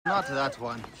Not that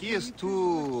one. He is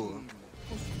too...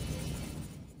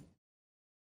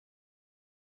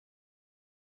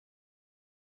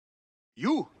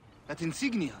 You, that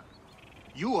insignia.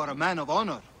 You are a man of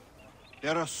honor.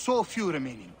 There are so few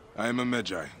remaining. I am a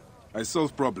Magi. I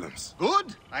solve problems.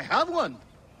 Good, I have one.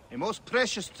 A most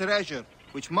precious treasure,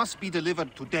 which must be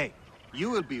delivered today. You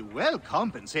will be well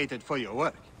compensated for your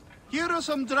work. Here are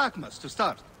some drachmas to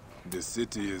start. This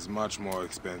city is much more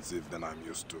expensive than I'm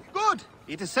used to. Good,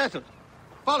 it is settled.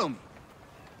 Follow me.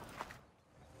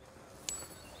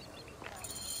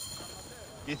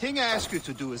 The thing I ask you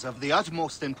to do is of the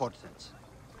utmost importance.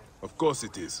 Of course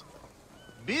it is.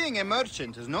 Being a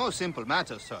merchant is no simple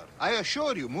matter, sir. I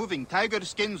assure you, moving tiger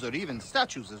skins or even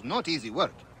statues is not easy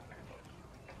work.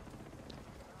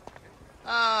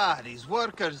 Ah, these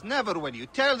workers never when you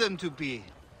tell them to be.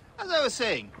 As I was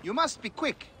saying, you must be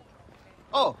quick.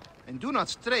 Oh, and do not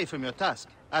stray from your task,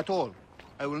 at all.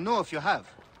 I will know if you have.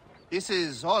 This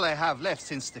is all I have left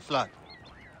since the flood.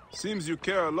 Seems you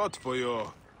care a lot for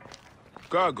your...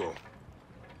 cargo.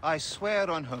 I swear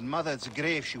on her mother's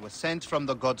grave she was sent from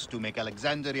the gods to make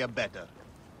Alexandria better.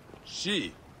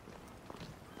 She?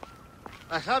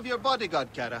 I have your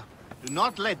bodyguard, Kara. Do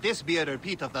not let this be a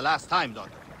repeat of the last time,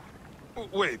 daughter.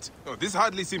 Wait, this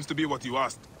hardly seems to be what you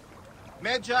asked.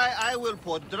 Magi, I will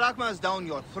put drachmas down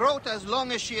your throat as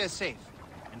long as she is safe.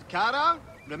 And Kara,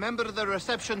 remember the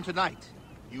reception tonight.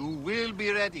 You will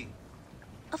be ready.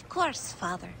 Of course,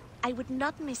 Father. I would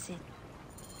not miss it.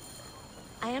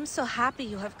 I am so happy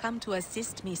you have come to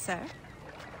assist me, sir.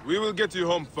 We will get you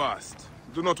home fast.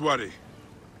 Do not worry.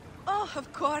 Oh,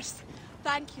 of course.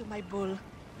 Thank you, my bull.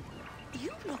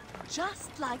 You look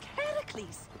just like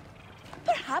Heracles.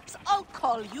 Perhaps I'll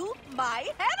call you my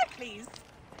Heracles.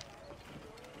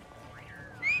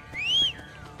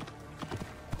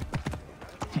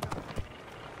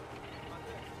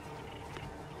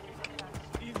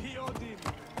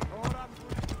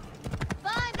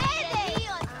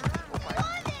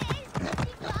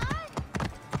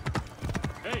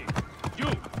 Hey, you!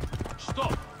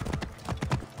 Stop!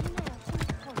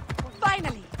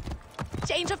 Finally!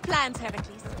 Change of plans,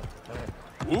 Heracles.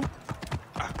 Who?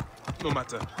 No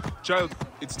matter. Child,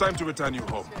 it's time to return you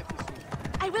home.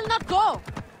 I will not go!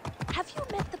 Have you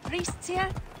met the priests here?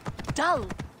 Dull.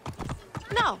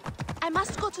 No, I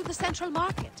must go to the central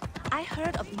market. I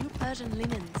heard of new Persian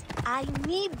linens. I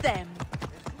need them.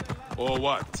 Or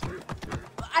what?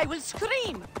 I will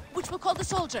scream, which will call the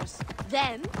soldiers.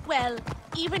 Then, well,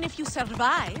 even if you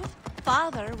survive,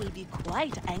 Father will be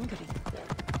quite angry.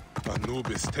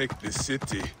 Anubis take this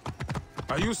city.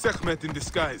 Are you Sekhmet in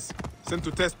disguise? Sent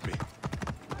to test me?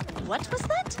 What was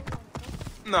that?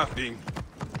 Nothing.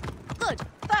 Good.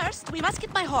 First, we must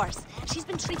get my horse. She's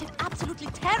been treated absolutely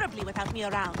terribly without me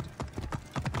around.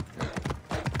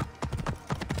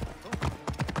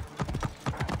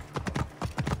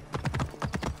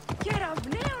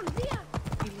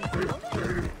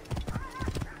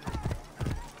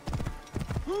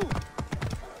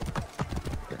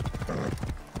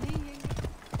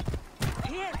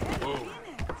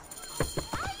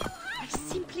 I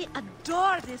simply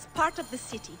adore this part of the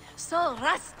city. So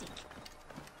rustic.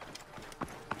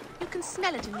 You can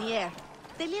smell it in the air.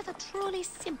 They live a truly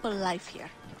simple life here.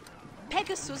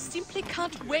 Pegasus simply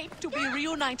can't wait to be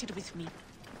reunited with me.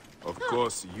 Of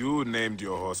course, you named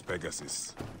your horse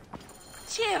Pegasus.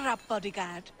 Cheer up,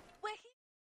 Bodyguard.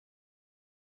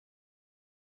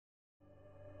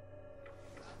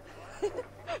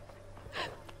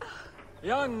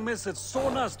 Young miss, it's so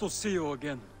nice to see you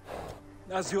again.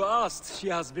 As you asked, she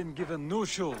has been given new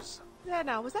shoes. Yeah,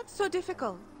 now, was that so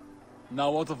difficult?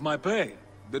 Now out of my pay.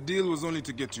 The deal was only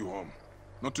to get you home,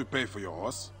 not to pay for your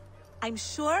horse. I'm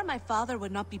sure my father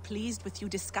would not be pleased with you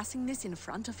discussing this in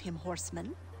front of him,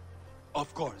 horseman.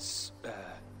 Of course.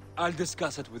 I'll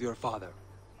discuss it with your father.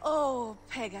 Oh,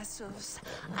 Pegasus.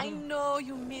 I know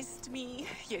you missed me.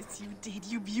 Yes, you did,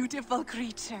 you beautiful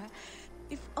creature.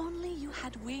 If only you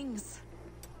had wings.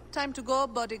 Time to go,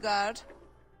 Bodyguard.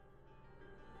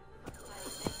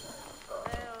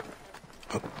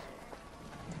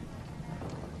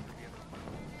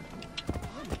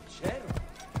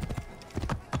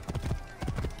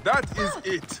 That is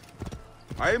it.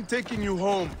 I am taking you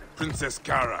home, Princess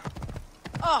Kara.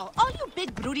 Oh, all you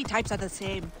big broody types are the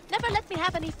same. Never let me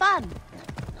have any fun.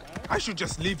 I should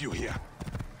just leave you here.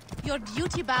 You're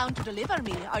duty-bound to deliver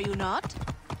me, are you not?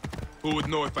 Who would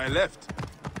know if I left?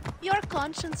 Your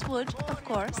conscience would, of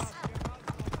course.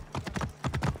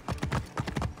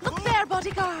 Look there,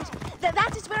 Bodyguard!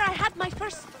 That is where I had my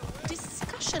first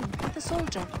discussion with a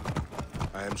soldier.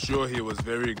 I am sure he was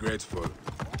very grateful.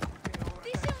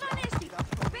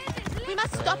 We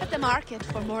must stop at the market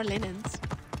for more linens.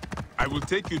 I will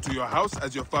take you to your house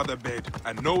as your father bade,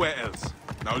 and nowhere else.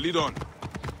 Now lead on.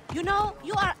 You know,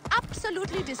 you are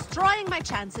absolutely destroying my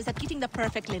chances at getting the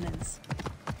perfect linens.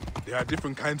 There are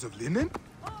different kinds of linen?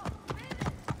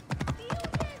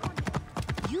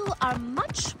 You are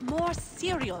much more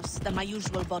serious than my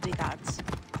usual bodyguards.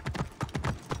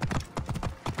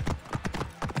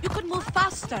 You could move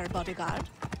faster, bodyguard.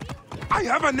 I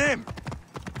have a name!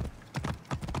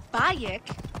 Bayek?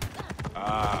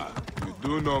 Ah, you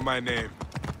do know my name.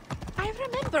 I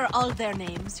remember all their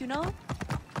names, you know?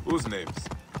 Whose names?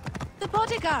 The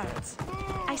bodyguards.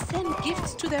 I send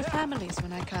gifts to their families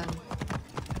when I can.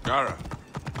 Gara.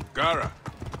 Gara,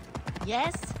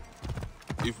 Yes?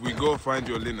 if we go find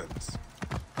your linens,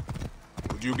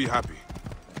 would you be happy?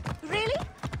 Really?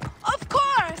 Of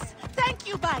course! Thank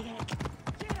you, Bayek.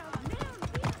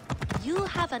 You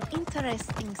have an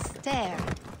interesting stare.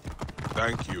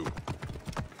 Thank you.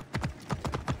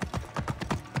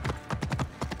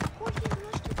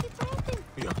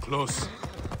 We are close.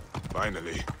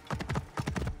 Finally.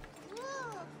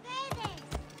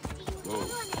 Whoa.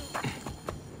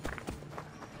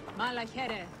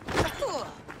 Malachere.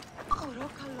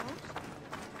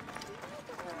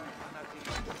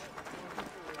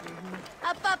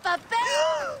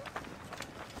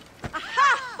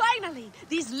 Aha! Finally!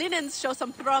 These linens show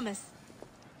some promise.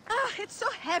 Ah, it's so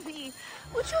heavy.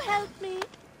 Would you help me?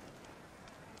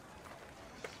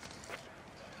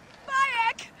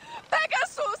 Bayek!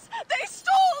 Pegasus! They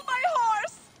stole my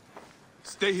horse!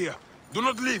 Stay here. Do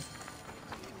not leave.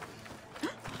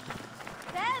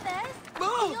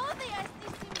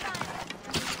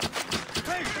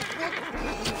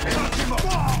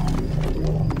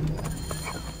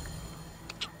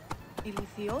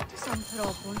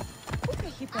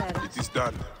 It is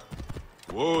done.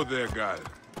 Whoa there, girl.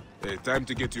 Hey, time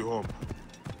to get you home.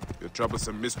 Your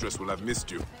troublesome mistress will have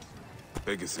missed you.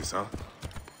 Pegasus, huh?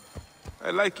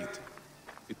 I like it.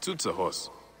 It suits a horse.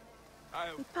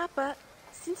 Papa,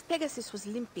 since Pegasus was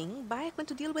limping, Bayek went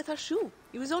to deal with her shoe.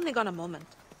 He was only gone a moment.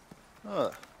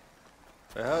 Ah,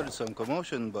 I heard some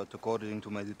commotion, but according to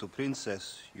my little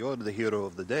princess, you're the hero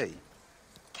of the day.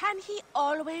 Can he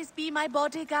always be my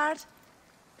bodyguard?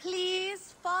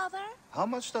 Please, father? How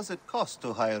much does it cost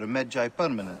to hire a Magi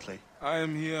permanently? I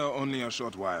am here only a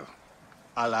short while.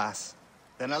 Alas.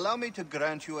 Then allow me to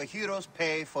grant you a hero's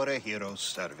pay for a hero's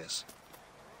service.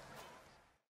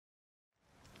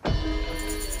 Oh,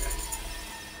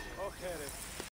 Jerez.